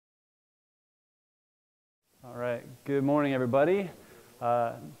right, good morning everybody.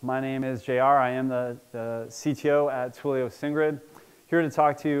 My name is JR. I am the CTO at Twilio-SendGrid. Here to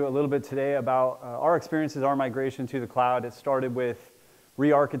talk to you a little bit today about our experiences, our migration to the cloud. It started with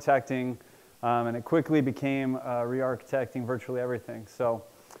re-architecting, and it quickly became re-architecting virtually everything. So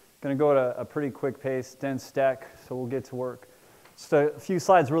I'm going to go at a pretty quick pace, dense deck, so we'll get to work. Just a few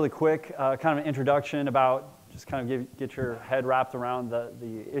slides really quick, kind of an introduction about, just kind of get your head wrapped around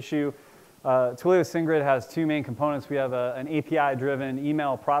the issue. Twilio-SendGrid has two main components. We have an API-driven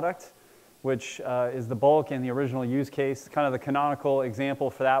email product, which is the bulk and the original use case. Kind of the canonical example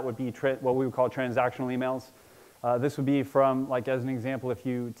for that would be what we would call transactional emails. This would be from, like as an example, if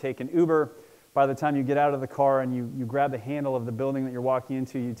you take an Uber, by the time you get out of the car and you grab the handle of the building that you're walking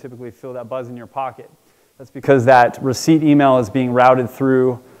into, you typically feel that buzz in your pocket. That's because that receipt email is being routed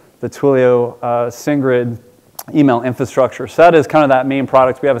through the Twilio-SendGrid email infrastructure. So that is kind of that main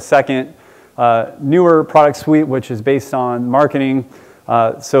product. We have a second newer product suite, which is based on marketing.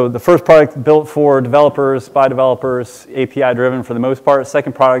 So the first product built for developers, by developers, API-driven for the most part.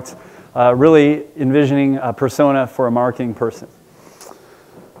 Second product, really envisioning a persona for a marketing person.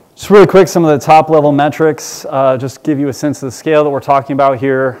 Just really quick, some of the top-level metrics, just give you a sense of the scale that we're talking about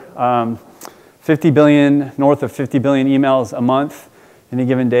here. 50 billion, north of 50 billion emails a month. Any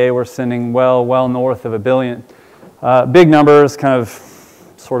given day, we're sending well north of 1 billion. Big numbers, kind of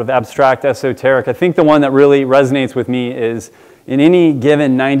sort of abstract, esoteric. I think the one that really resonates with me is in any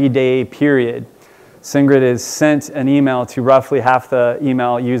given 90-day period, SendGrid has sent an email to roughly half the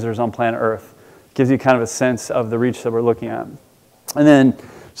email users on planet Earth. Gives you kind of a sense of the reach that we're looking at. And then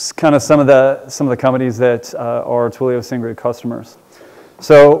just kind of some of the companies that are Twilio-SendGrid customers.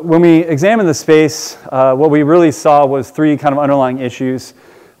 So when we examined the space, what we really saw was three kind of underlying issues.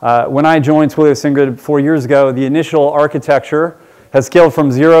 When I joined Twilio-SendGrid 4 years ago, the initial architecture has scaled from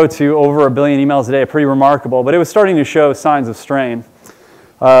 0 to over 1 billion emails a day, pretty remarkable, but it was starting to show signs of strain.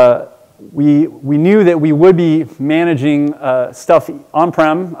 We knew that we would be managing stuff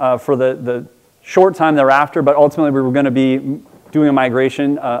on-prem for the short time thereafter, but ultimately we were going to be doing a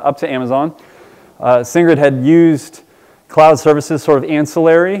migration up to Amazon. SendGrid had used cloud services sort of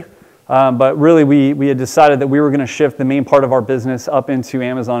ancillary, but really we had decided that we were going to shift the main part of our business up into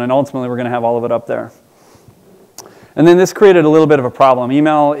Amazon, and ultimately we're going to have all of it up there. And then this created a little bit of a problem.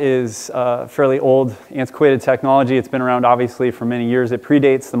 Email is fairly old, antiquated technology. It's been around obviously for many years. It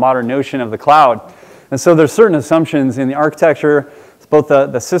predates the modern notion of the cloud. And so there's certain assumptions in the architecture, both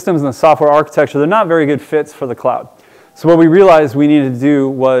the systems and the software architecture, they're not very good fits for the cloud. So what we realized we needed to do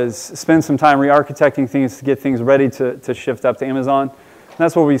was spend some time re-architecting things to get things ready to shift up to Amazon. And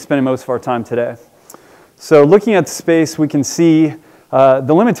that's where we're spending most of our time today. So looking at the space, we can see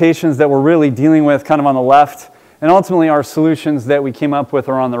the limitations that we're really dealing with kind of on the left. And ultimately, our solutions that we came up with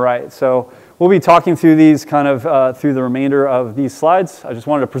are on the right. So we'll be talking through these kind of through the remainder of these slides. I just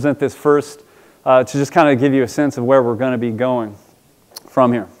wanted to present this first to just kind of give you a sense of where we're going to be going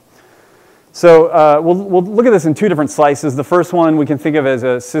from here. So we'll look at this in two different slices. The first one we can think of as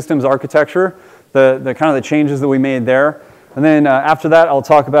a systems architecture, the kind of the changes that we made there. And then after that, I'll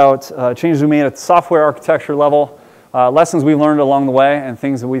talk about changes we made at the software architecture level, lessons we learned along the way, and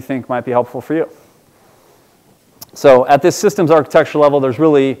things that we think might be helpful for you. So at this systems architecture level, there's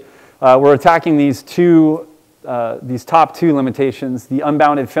really, we're attacking these top two limitations, the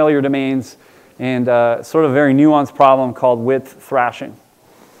unbounded failure domains and sort of a very nuanced problem called width thrashing.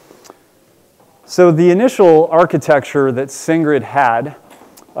 So the initial architecture that SendGrid had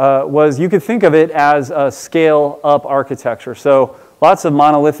was, you could think of it as a scale-up architecture. So lots of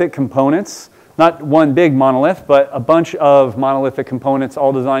monolithic components, not one big monolith, but a bunch of monolithic components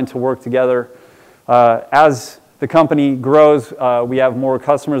all designed to work together. As the company grows, we have more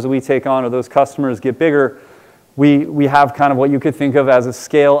customers that we take on, or those customers get bigger, we have kind of what you could think of as a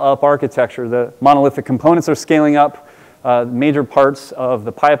scale-up architecture. The monolithic components are scaling up, major parts of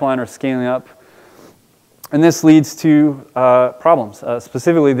the pipeline are scaling up, and this leads to problems.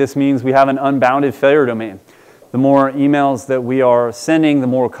 Specifically, this means we have an unbounded failure domain. The more emails that we are sending, the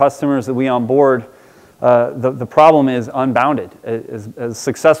more customers that we onboard, the problem is unbounded. As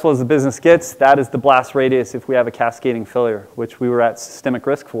successful as the business gets, that is the blast radius if we have a cascading failure, which we were at systemic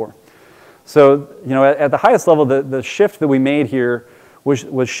risk for. So, at the highest level, the shift that we made here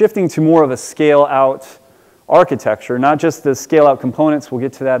was shifting to more of a scale-out architecture, not just the scale-out components. We'll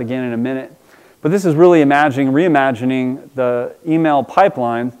get to that again in a minute. But this is really reimagining the email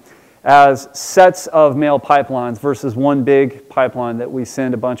pipeline as sets of mail pipelines versus one big pipeline that we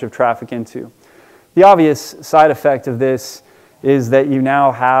send a bunch of traffic into. The obvious side effect of this is that you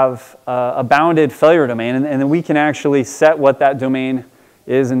now have a bounded failure domain, and then we can actually set what that domain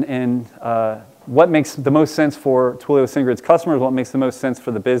is and what makes the most sense for Twilio-SendGrid's customers, what makes the most sense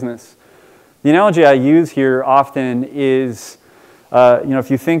for the business. The analogy I use here often is,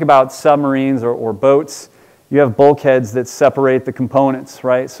 if you think about submarines or boats, you have bulkheads that separate the components,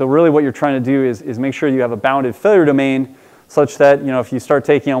 right? So really what you're trying to do is make sure you have a bounded failure domain such that, if you start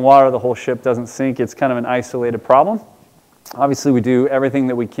taking on water, the whole ship doesn't sink. It's kind of an isolated problem. Obviously, we do everything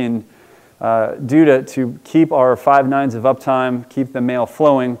that we can do to keep our 5 nines of uptime, keep the mail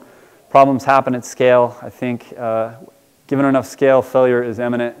flowing. Problems happen at scale. I think given enough scale, failure is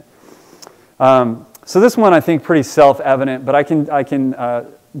imminent. So this one, I think, pretty self-evident, but I can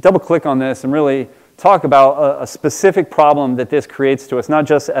double-click on this and really talk about a specific problem that this creates to us, not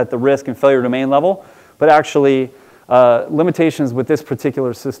just at the risk and failure domain level, but actually limitations with this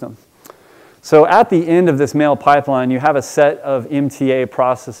particular system. So at the end of this mail pipeline, you have a set of MTA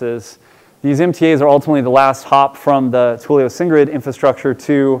processes. These MTAs are ultimately the last hop from the Twilio-SendGrid infrastructure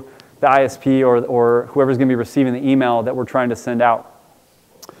to the ISP or whoever's going to be receiving the email that we're trying to send out.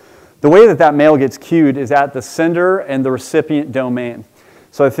 The way that mail gets queued is at the sender and the recipient domain.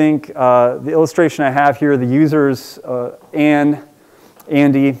 So I think the illustration I have here, the users,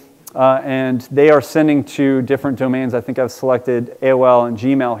 Andy, and they are sending to different domains. I think I've selected AOL and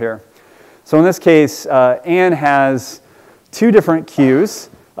Gmail here. So in this case, Anne has 2 different queues,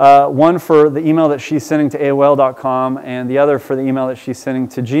 one for the email that she's sending to AOL.com and the other for the email that she's sending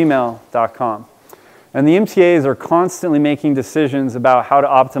to gmail.com. And the MTAs are constantly making decisions about how to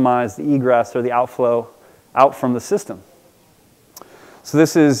optimize the egress or the outflow out from the system. So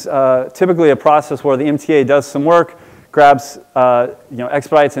this is typically a process where the MTA does some work, grabs,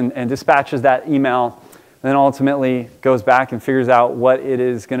 expedites and dispatches that email, and then ultimately goes back and figures out what it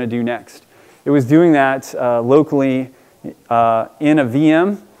is going to do next. It was doing that locally in a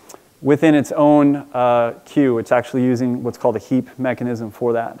VM within its own queue. It's actually using what's called a heap mechanism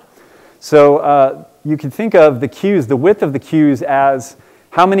for that. So you can think of the queues, the width of the queues as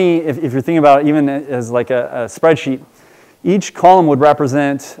how many, if you're thinking about it even as like a spreadsheet, each column would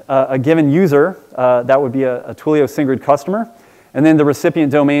represent a given user, that would be a Twilio-SendGrid customer, and then the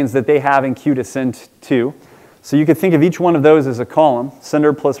recipient domains that they have in queue to send to. So you could think of each one of those as a column,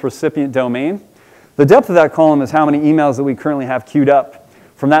 sender plus recipient domain. The depth of that column is how many emails that we currently have queued up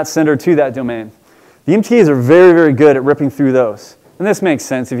from that sender to that domain. The MTAs are very, very good at ripping through those. And this makes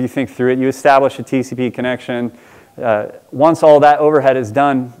sense if you think through it. You establish a TCP connection. Once all that overhead is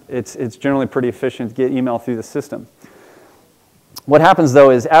done, it's generally pretty efficient to get email through the system. What happens,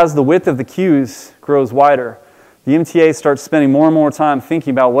 though, is as the width of the queues grows wider, the MTA starts spending more and more time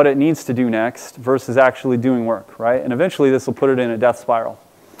thinking about what it needs to do next versus actually doing work, right? And eventually, this will put it in a death spiral.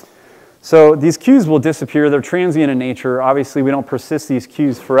 So these queues will disappear. They're transient in nature. Obviously, we don't persist these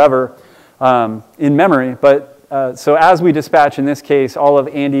queues forever in memory. But so as we dispatch, in this case, all of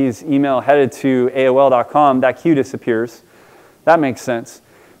Andy's email headed to AOL.com, that queue disappears. That makes sense.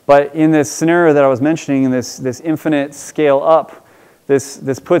 But in this scenario that I was mentioning, in this infinite scale up,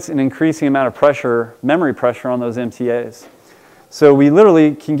 this puts an increasing amount of pressure, memory pressure on those MTAs. So we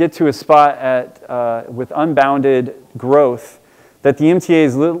literally can get to a spot with unbounded growth that the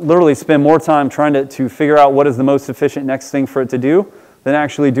MTAs literally spend more time trying to figure out what is the most efficient next thing for it to do than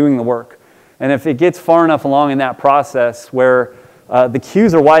actually doing the work. And if it gets far enough along in that process where the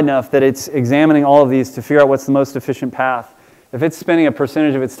queues are wide enough that it's examining all of these to figure out what's the most efficient path, if it's spending a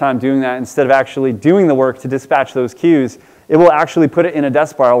percentage of its time doing that instead of actually doing the work to dispatch those queues, it will actually put it in a death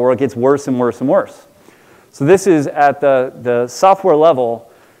spiral where it gets worse and worse and worse. So this is at the software level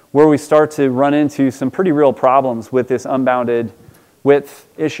where we start to run into some pretty real problems with this unbounded width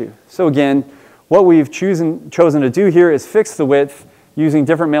issue. So again, what we've chosen to do here is fix the width using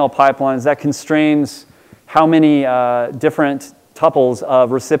different mail pipelines. That constrains how many different tuples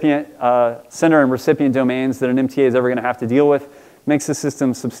of recipient, sender and recipient domains that an MTA is ever going to have to deal with. Makes the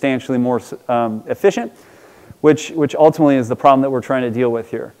system substantially more efficient, which ultimately is the problem that we're trying to deal with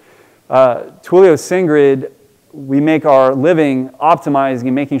here. Twilio-SendGrid, we make our living optimizing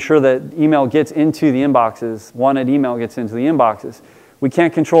and making sure that email gets into the inboxes, wanted email gets into the inboxes. We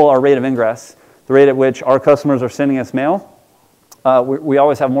can't control our rate of ingress, the rate at which our customers are sending us mail. We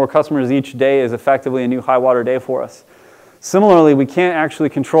always have more customers each day is effectively a new high water day for us. Similarly, we can't actually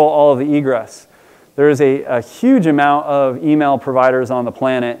control all of the egress. There is a huge amount of email providers on the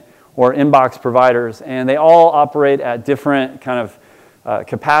planet or inbox providers, and they all operate at different kind of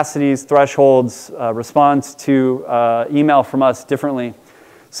capacities, thresholds, response to email from us differently.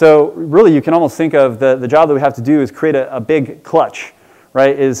 So really you can almost think of the job that we have to do is create a big clutch,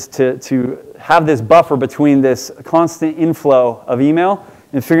 right? Is to have this buffer between this constant inflow of email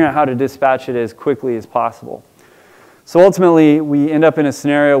and figuring out how to dispatch it as quickly as possible. So ultimately, we end up in a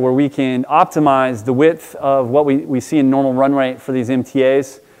scenario where we can optimize the width of what we see in normal run rate for these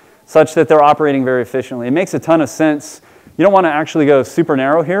MTAs such that they're operating very efficiently. It makes a ton of sense. You don't want to actually go super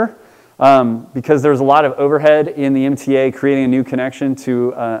narrow here because there's a lot of overhead in the MTA creating a new connection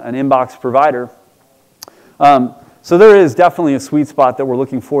to an inbox provider. So there is definitely a sweet spot that we're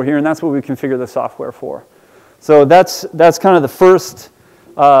looking for here, and that's what we configure the software for. So that's kind of the first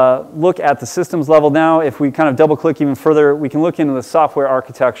look at the systems level. Now, if we kind of double click even further, we can look into the software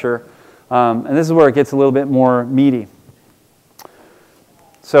architecture. And this is where it gets a little bit more meaty.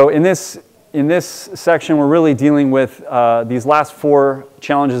 So in this section, we're really dealing with these last 4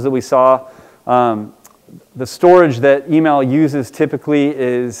 challenges that we saw. The storage that email uses typically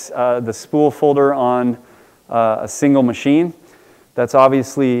is the spool folder on a single machine. That's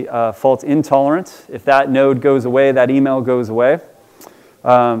obviously fault intolerant. If that node goes away, that email goes away.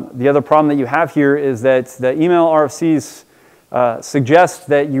 The other problem that you have here is that the email RFCs suggest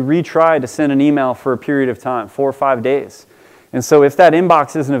that you retry to send an email for a period of time, 4 or 5 days. And so if that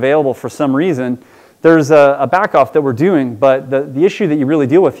inbox isn't available for some reason, there's a backoff that we're doing, but the issue that you really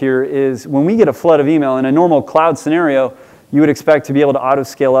deal with here is when we get a flood of email in a normal cloud scenario, you would expect to be able to auto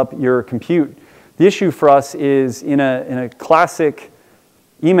scale up your compute. The issue for us is in a classic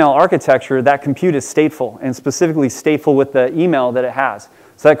email architecture, that compute is stateful, and specifically stateful with the email that it has.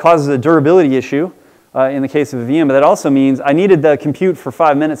 So that causes a durability issue in the case of a VM, but that also means I needed the compute for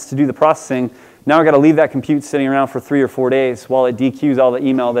 5 minutes to do the processing. Now I've got to leave that compute sitting around for 3 or 4 days while it dequeues all the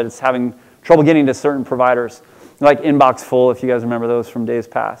email that it's having trouble getting to certain providers, like Inbox Full, if you guys remember those from days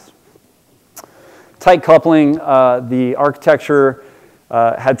past. Tight coupling, the architecture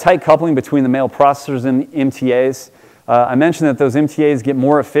had tight coupling between the mail processors and the MTAs. I mentioned that those MTAs get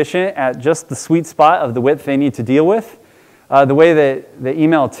more efficient at just the sweet spot of the width they need to deal with. The way that the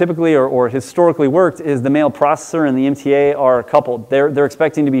email typically or historically worked is the mail processor and the MTA are coupled. They're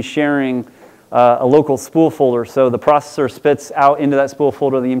expecting to be sharing a local spool folder, so the processor spits out into that spool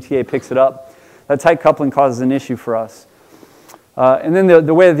folder, the MTA picks it up. That tight coupling causes an issue for us. And then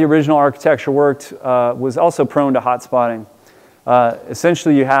the way that the original architecture worked was also prone to hotspotting.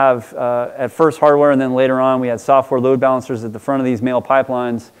 Essentially, you have at first hardware, and then later on we had software load balancers at the front of these mail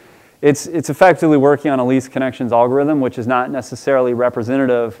pipelines. It's effectively working on a least connections algorithm, which is not necessarily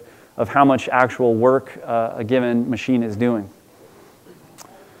representative of how much actual work a given machine is doing.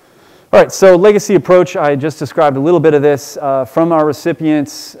 All right, so legacy approach, I just described a little bit of this. From our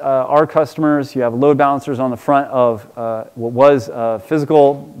recipients, our customers, you have load balancers on the front of what was a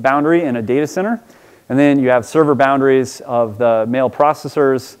physical boundary in a data center. And then you have server boundaries of the mail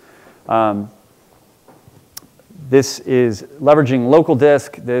processors. This is leveraging local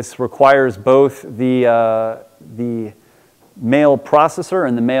disk. This requires both the mail processor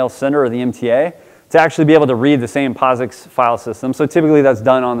and the mail sender, or the MTA, to actually be able to read the same POSIX file system. So typically that's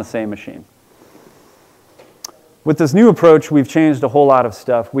done on the same machine. With this new approach, we've changed a whole lot of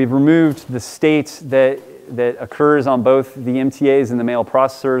stuff. We've removed the state that occurs on both the MTAs and the mail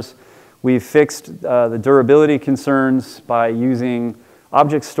processors. We've fixed the durability concerns by using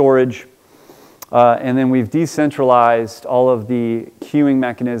object storage. And then we've decentralized all of the queuing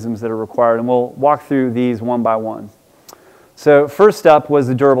mechanisms that are required. And we'll walk through these one by one. So first up was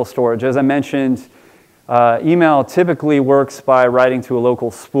the durable storage. As I mentioned, email typically works by writing to a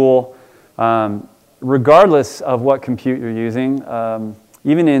local spool. Regardless of what compute you're using,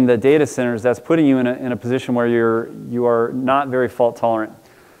 even in the data centers, that's putting you in a position where you are not very fault tolerant.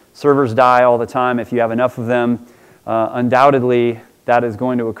 Servers die all the time. If you have enough of them, undoubtedly that is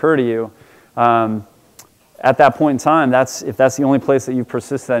going to occur to you. At that point in time, if that's the only place that you've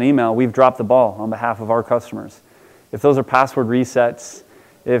persisted that email, we've dropped the ball on behalf of our customers. If those are password resets,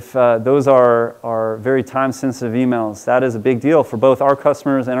 if those are very time-sensitive emails, that is a big deal for both our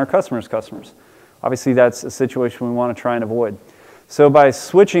customers and our customers' customers. Obviously, that's a situation we want to try and avoid. So by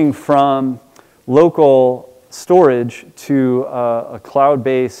switching from local storage to a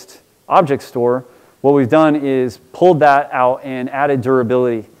cloud-based object store, what we've done is pulled that out and added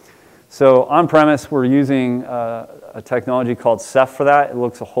durability. So on-premise, we're using a technology called Ceph for that. It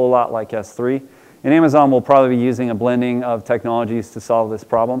looks a whole lot like S3. And Amazon will probably be using a blending of technologies to solve this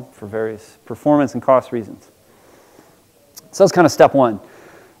problem for various performance and cost reasons. So that's kind of step one.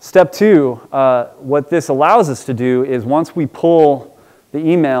 Step two, what this allows us to do is once we pull the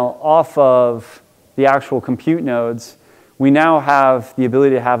email off of the actual compute nodes, we now have the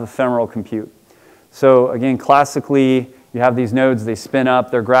ability to have ephemeral compute. So again, classically, you have these nodes, they spin up,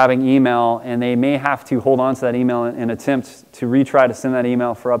 they're grabbing email, and they may have to hold on to that email and attempt to retry to send that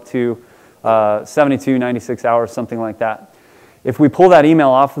email for up to 72, 96 hours, something like that. If we pull that email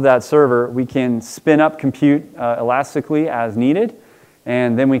off of that server, we can spin up compute elastically as needed,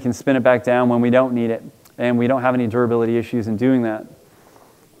 and then we can spin it back down when we don't need it. And we don't have any durability issues in doing that.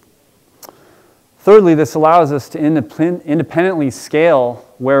 Thirdly, this allows us to independently scale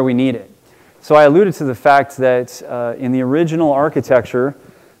where we need it. So I alluded to the fact that in the original architecture,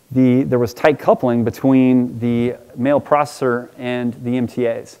 there was tight coupling between the mail processor and the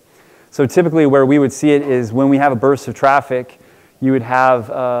MTAs. So typically where we would see it is when we have a burst of traffic, you would have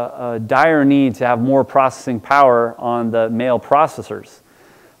a dire need to have more processing power on the mail processors.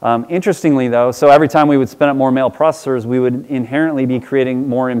 Interestingly though, so every time we would spin up more mail processors, we would inherently be creating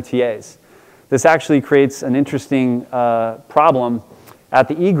more MTAs. This actually creates an interesting problem at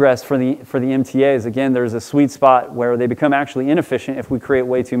the egress for the MTAs. Again, there's a sweet spot where they become actually inefficient if we create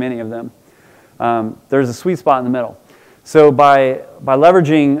way too many of them. There's a sweet spot in the middle. So by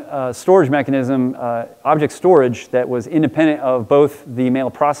leveraging a storage mechanism, object storage that was independent of both the mail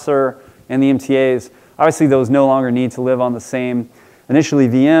processor and the MTAs, obviously those no longer need to live on the same initially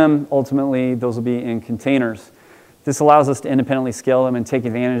VM. Ultimately, those will be in containers. This allows us to independently scale them and take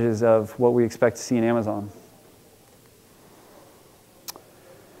advantages of what we expect to see in Amazon.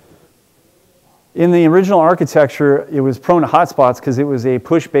 In the original architecture, it was prone to hotspots because it was a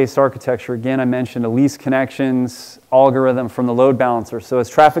push-based architecture. Again, I mentioned a least connections algorithm from the load balancer. So as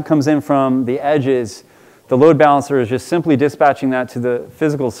traffic comes in from the edges, the load balancer is just simply dispatching that to the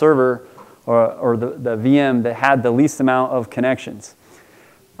physical server or the VM that had the least amount of connections.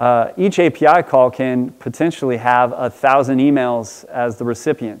 Each API call can potentially have 1,000 emails as the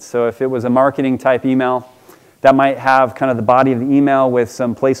recipient. So if it was a marketing type email, that might have kind of the body of the email with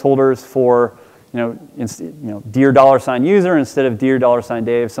some placeholders for, dear $user instead of dear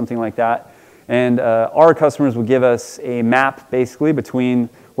 $Dave, something like that. And our customers would give us a map basically between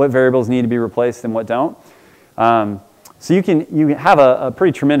what variables need to be replaced and what don't. So you have a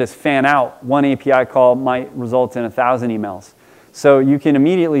pretty tremendous fan out. One API call might result in 1,000 emails. So you can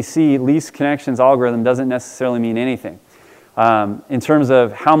immediately see least connections algorithm doesn't necessarily mean anything in terms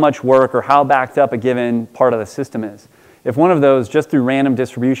of how much work or how backed up a given part of the system is. If one of those, just through random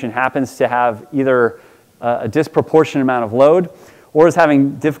distribution, happens to have either a disproportionate amount of load or is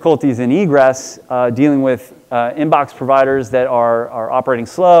having difficulties in egress, dealing with inbox providers that are operating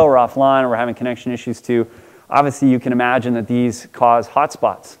slow or offline or having connection issues too, obviously you can imagine that these cause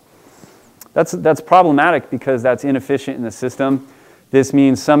hotspots. That's problematic because that's inefficient in the system. This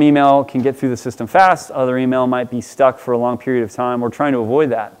means some email can get through the system fast, other email might be stuck for a long period of time. We're trying to avoid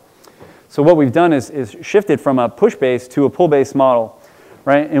that. So what we've done is shifted from a push-based to a pull-based model,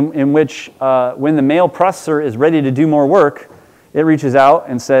 right? In which when the mail processor is ready to do more work, it reaches out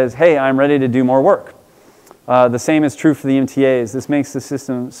and says, hey, I'm ready to do more work. The same is true for the MTAs. This makes the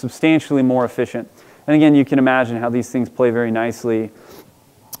system substantially more efficient. And again, you can imagine how these things play very nicely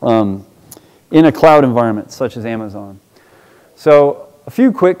in a cloud environment such as Amazon. So a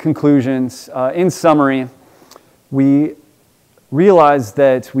few quick conclusions. In summary, we realized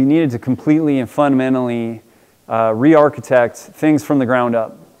that we needed to completely and fundamentally re-architect things from the ground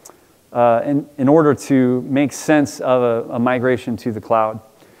up in order to make sense of a migration to the cloud.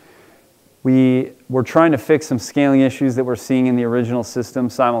 We were trying to fix some scaling issues that we're seeing in the original system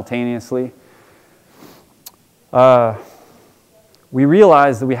simultaneously. We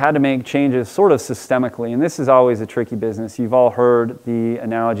realized that we had to make changes sort of systemically, and this is always a tricky business. You've all heard the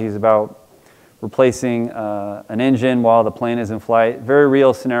analogies about replacing an engine while the plane is in flight. Very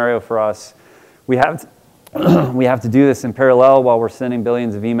real scenario for us. We have to do this in parallel while we're sending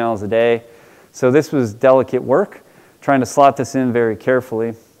billions of emails a day. So this was delicate work, trying to slot this in very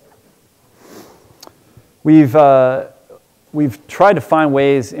carefully. We've tried to find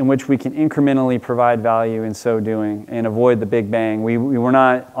ways in which we can incrementally provide value in so doing and avoid the big bang. We were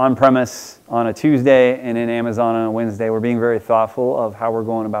not on-premise on a Tuesday and in Amazon on a Wednesday. We're being very thoughtful of how we're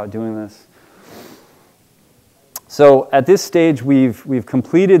going about doing this. So at this stage, we've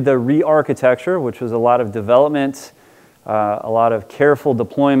completed the re-architecture, which was a lot of development, a lot of careful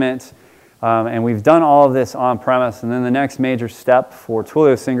deployment, and we've done all of this on-premise. And then the next major step for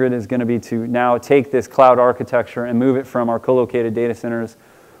Twilio-SendGrid is going to be to now take this cloud architecture and move it from our co-located data centers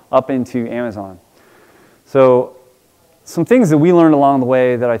up into Amazon. So some things that we learned along the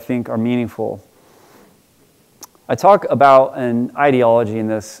way that I think are meaningful. I talk about an ideology in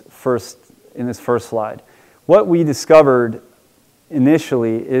this first slide. What we discovered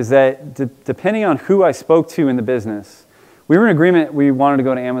initially is that depending on who I spoke to in the business, we were in agreement we wanted to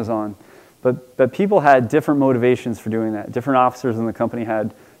go to Amazon. But people had different motivations for doing that. Different officers in the company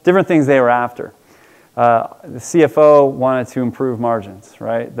had different things they were after. The CFO wanted to improve margins,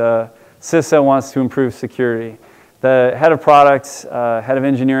 right? The CISO wants to improve security. The head of product, head of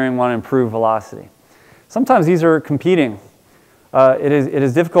engineering want to improve velocity. Sometimes these are competing. It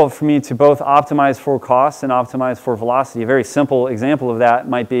is difficult for me to both optimize for cost and optimize for velocity. A very simple example of that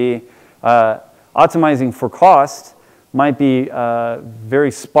might be optimizing for cost might be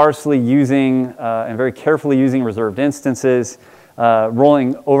very sparsely using and very carefully using reserved instances,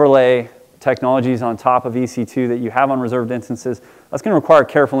 rolling overlay technologies on top of EC2 that you have on reserved instances. That's going to require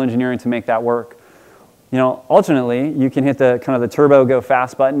careful engineering to make that work. You know, alternately, you can hit the kind of the turbo go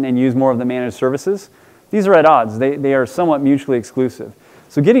fast button and use more of the managed services. These are at odds. They are somewhat mutually exclusive.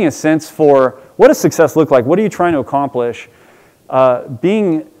 So getting a sense for what does success look like? What are you trying to accomplish?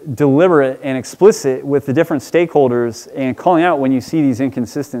 Being deliberate and explicit with the different stakeholders and calling out when you see these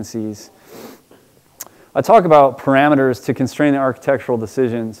inconsistencies. I talk about parameters to constrain the architectural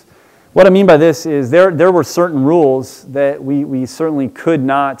decisions. What I mean by this is there were certain rules that we certainly could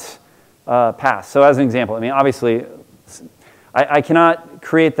not pass. So as an example, I mean, obviously, I cannot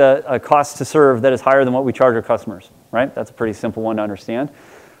create a cost to serve that is higher than what we charge our customers, right? That's a pretty simple one to understand.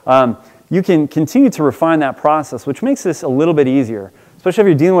 You can continue to refine that process, which makes this a little bit easier, especially if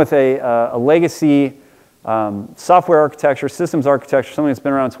you're dealing with a legacy software architecture, systems architecture, something that's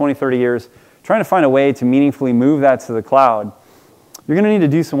been around 20, 30 years, trying to find a way to meaningfully move that to the cloud. You're going to need to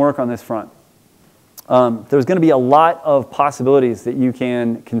do some work on this front. There's going to be a lot of possibilities that you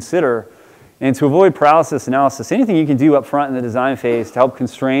can consider. And to avoid paralysis analysis, anything you can do up front in the design phase to help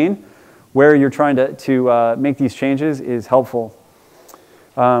constrain where you're trying to make these changes is helpful.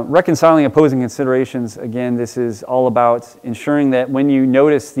 Reconciling opposing considerations, again, this is all about ensuring that when you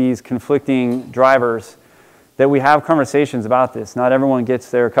notice these conflicting drivers, that we have conversations about this. Not everyone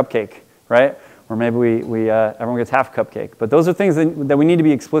gets their cupcake, right? Or maybe everyone gets half a cupcake. But those are things that we need to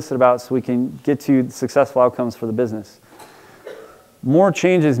be explicit about so we can get to successful outcomes for the business. More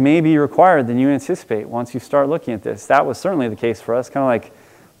changes may be required than you anticipate once you start looking at this. That was certainly the case for us, kind of like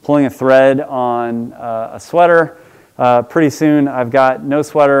pulling a thread on a sweater. Pretty soon I've got no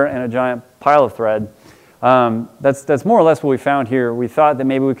sweater and a giant pile of thread. That's more or less what we found here. We thought that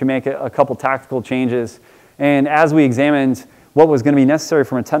maybe we could make a couple tactical changes. And as we examined what was going to be necessary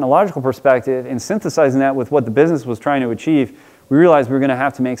from a technological perspective and synthesizing that with what the business was trying to achieve, we realized we were going to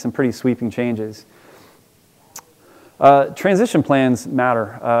have to make some pretty sweeping changes. Transition plans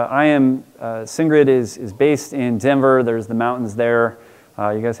matter. SendGrid is based in Denver. There's the mountains there.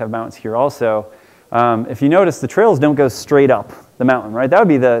 You guys have mountains here also. If you notice, the trails don't go straight up the mountain, right? That would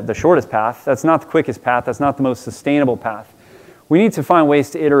be the shortest path. That's not the quickest path. That's not the most sustainable path. We need to find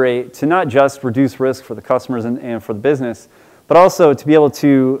ways to iterate to not just reduce risk for the customers and for the business, but also to be able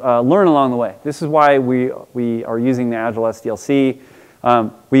to learn along the way. This is why we are using the Agile SDLC.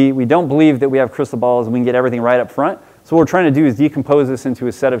 We don't believe that we have crystal balls and we can get everything right up front. So what we're trying to do is decompose this into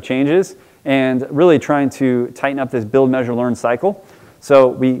a set of changes and really trying to tighten up this build, measure, learn cycle. So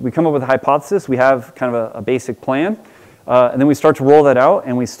we come up with a hypothesis. We have kind of a basic plan. And then we start to roll that out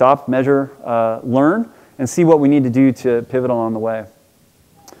and we stop, measure, learn, and see what we need to do to pivot along the way.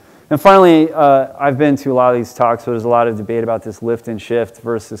 And finally, I've been to a lot of these talks, so there's a lot of debate about this lift and shift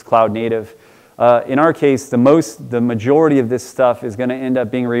versus cloud native. In our case, the majority of this stuff is going to end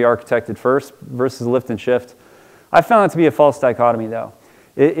up being re-architected first versus lift and shift. I found that to be a false dichotomy, though.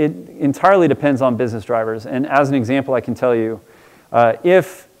 It entirely depends on business drivers. And as an example, I can tell you,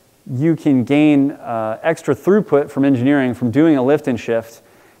 if you can gain extra throughput from engineering from doing a lift and shift,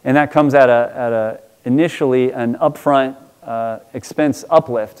 and that comes at initially an upfront expense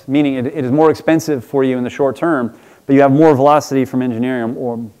uplift, meaning it is more expensive for you in the short term, but you have more velocity from engineering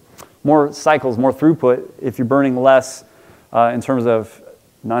or more cycles, more throughput if you're burning less in terms of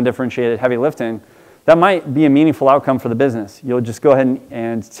non-differentiated heavy lifting. That might be a meaningful outcome for the business. You'll just go ahead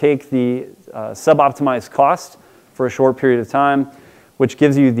and take the sub-optimized cost for a short period of time, which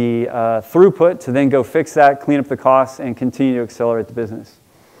gives you the throughput to then go fix that, clean up the costs, and continue to accelerate the business.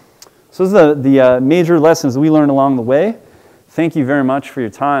 So those are the major lessons that we learned along the way. Thank you very much for your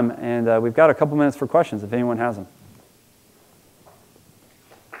time, and we've got a couple minutes for questions if anyone has them.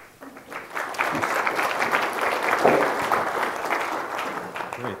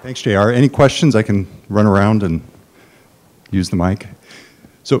 Great, thanks, JR. Any questions? I can run around and use the mic.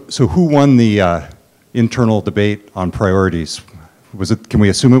 So who won the internal debate on priorities? Was it? Can we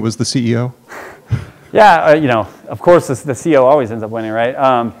assume it was the CEO? Yeah, you know, of course the CEO always ends up winning,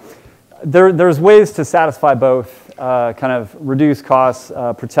 right? There's ways to satisfy both, kind of reduce costs,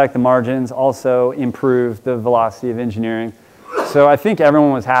 protect the margins, also improve the velocity of engineering. So I think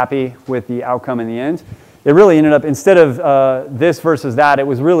everyone was happy with the outcome in the end. It really ended up, instead of this versus that, it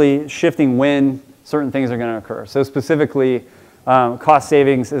was really shifting when certain things are going to occur. So specifically, Cost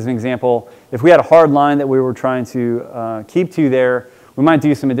savings as an example. If we had a hard line that we were trying to keep to there, we might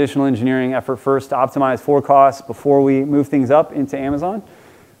do some additional engineering effort first to optimize for costs before we move things up into Amazon.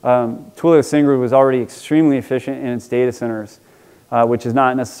 Twilio-SendGrid was already extremely efficient in its data centers, which is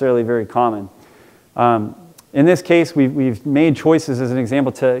not necessarily very common. In this case, we've made choices as an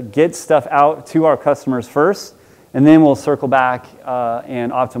example to get stuff out to our customers first, and then we'll circle back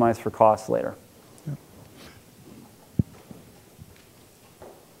and optimize for costs later.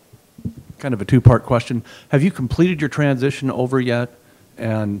 Kind of a two-part question. Have you completed your transition over yet?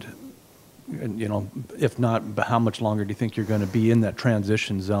 And you know, if not, how much longer do you think you're going to be in that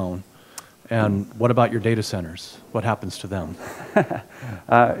transition zone? And what about your data centers? What happens to them?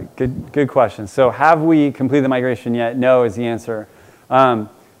 Good question. So have we completed the migration yet? No is the answer.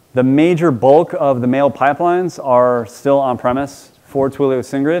 The major bulk of the mail pipelines are still on-premise for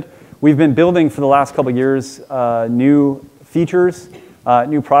Twilio-SendGrid. We've been building for the last couple of years new features.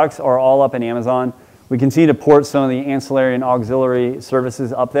 New products are all up in Amazon. We continue to port some of the ancillary and auxiliary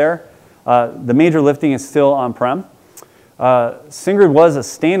services up there. The major lifting is still on-prem. SendGrid was a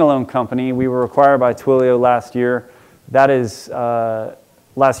standalone company. We were acquired by Twilio last year. That is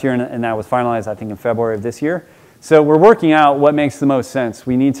last year, and that was finalized, I think, in February of this year. So we're working out what makes the most sense.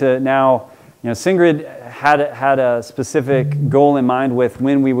 We need to now, you know, SendGrid had a specific goal in mind with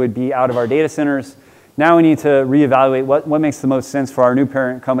when we would be out of our data centers. Now we need to reevaluate what makes the most sense for our new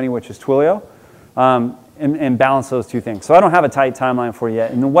parent company, which is Twilio, and balance those two things. So I don't have a tight timeline for you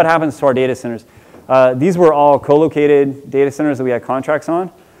yet. And then what happens to our data centers? These were all co-located data centers that we had contracts on.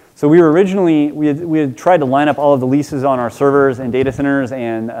 So we were originally, we had tried to line up all of the leases on our servers and data centers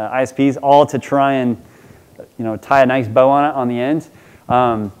and ISPs all to try and, you know, tie a nice bow on it on the end.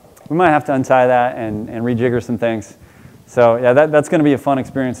 We might have to untie that and rejigger some things. So yeah, that's going to be a fun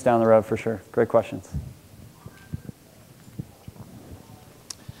experience down the road for sure. Great questions.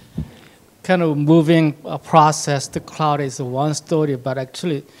 Kind of moving a process to cloud is one story, but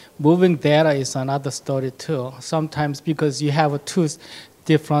actually moving data is another story too. Sometimes because you have two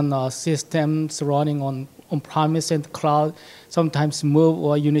different systems running on-premise and cloud, sometimes move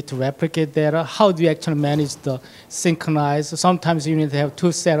or you need to replicate data. How do you actually manage the synchronize? Sometimes you need to have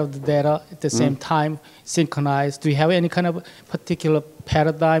two sets of the data at the same time, synchronize. Do you have any kind of particular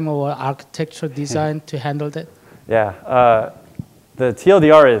paradigm or architecture design to handle that? Yeah. The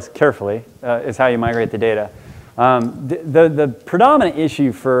TLDR is carefully, is how you migrate the data. The predominant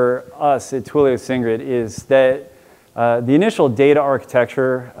issue for us at Twilio-SendGrid is that the initial data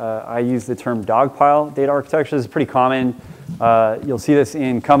architecture, I use the term dogpile data architecture. This is pretty common. You'll see this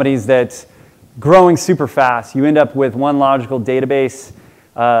in companies that's growing super fast. You end up with one logical database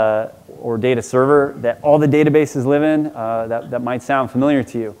or data server that all the databases live in. That might sound familiar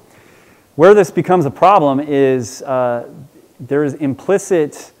to you. Where this becomes a problem is there's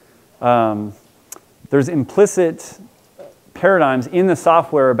implicit paradigms in the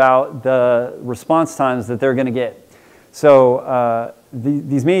software about the response times that they're going to get. So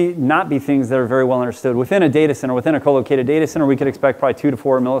these may not be things that are very well understood. Within a data center, within a co-located data center, we could expect probably 2 to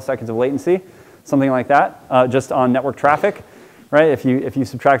 4 milliseconds of latency, something like that, just on network traffic, right? If you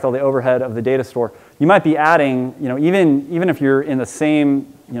subtract all the overhead of the data store, you might be adding, you know, even if you're in the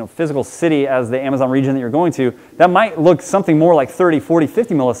same, you know, physical city as the Amazon region that you're going to, that might look something more like 30, 40,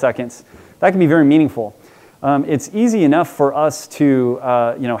 50 milliseconds. That can be very meaningful. It's easy enough for us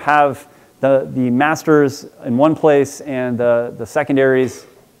to, you know, have the masters in one place and the secondaries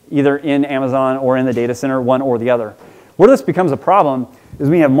either in Amazon or in the data center, one or the other. Where this becomes a problem is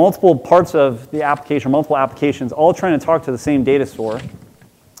we have multiple parts of the application, multiple applications, all trying to talk to the same data store,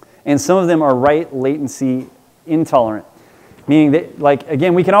 and some of them are write latency intolerant. Meaning that, like,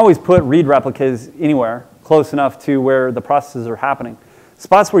 again, we can always put read replicas anywhere close enough to where the processes are happening.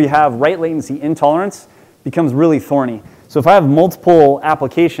 Spots where you have write latency intolerance becomes really thorny. So if I have multiple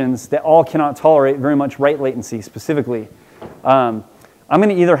applications that all cannot tolerate very much write latency specifically, I'm going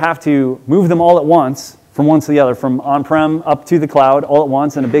to either have to move them all at once from one to the other, from on-prem up to the cloud all at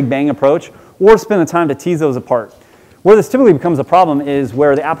once in a big bang approach, or spend the time to tease those apart. Where this typically becomes a problem is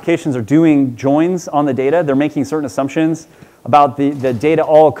where the applications are doing joins on the data. They're making certain assumptions about the data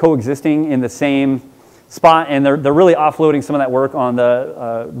all coexisting in the same spot, and they're really offloading some of that work on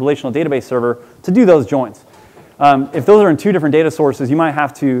the relational database server to do those joins. If those are in two different data sources, you might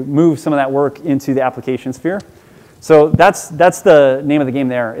have to move some of that work into the application sphere. So that's the name of the game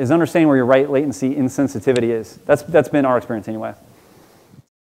there, is understanding where your write latency insensitivity is. That's been our experience anyway.